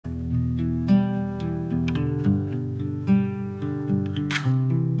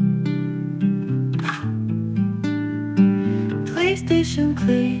PlayStation,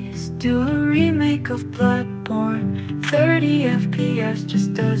 please do a remake of Bloodborne. 30 FPS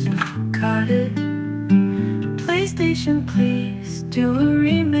just doesn't cut it. PlayStation, please do a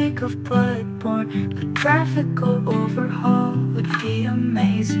remake of Bloodborne. A graphical overhaul would be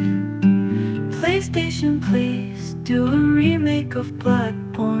amazing. PlayStation, please do a remake of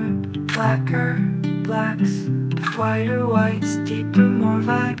Bloodborne. Blacker blacks, whiter whites, deeper, more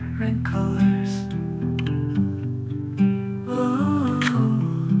vibrant colors.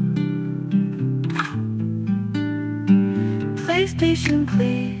 PlayStation,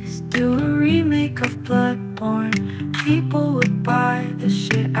 please do a remake of Bloodborne. People would buy the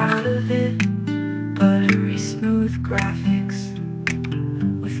shit out of it. Buttery smooth graphics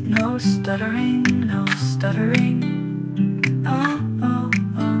with no stuttering, no stuttering. Oh, oh,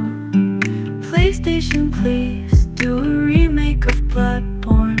 oh. PlayStation, please do a remake of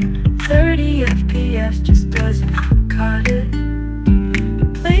Bloodborne. 30 FPS just doesn't cut it.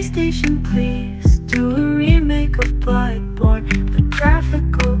 PlayStation, please do a remake of Bloodborne. The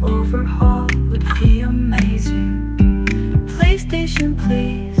graphical overhaul would be amazing. PlayStation,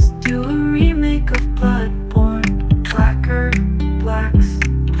 please do a remake of Bloodborne. Blacker blacks,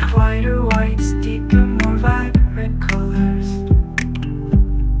 whiter whites, deeper, more vibrant colors.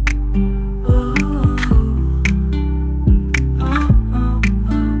 Ooh. Oh, oh, oh.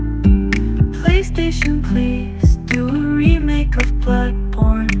 PlayStation, please do a remake of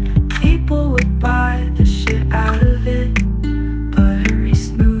Bloodborne. People would buy the shit out of it. Buttery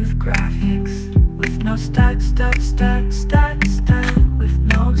smooth graphics with no stat, with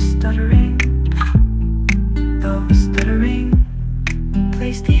no stuttering. No stuttering.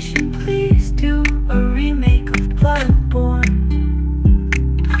 PlayStation, please do a remake of Bloodborne.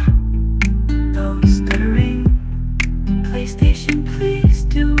 No stuttering. PlayStation, please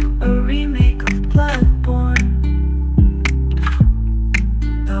do a remake of Bloodborne.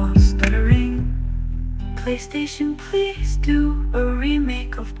 No stuttering. PlayStation, please do a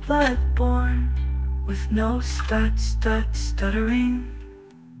remake of Bloodborne with no stuttering.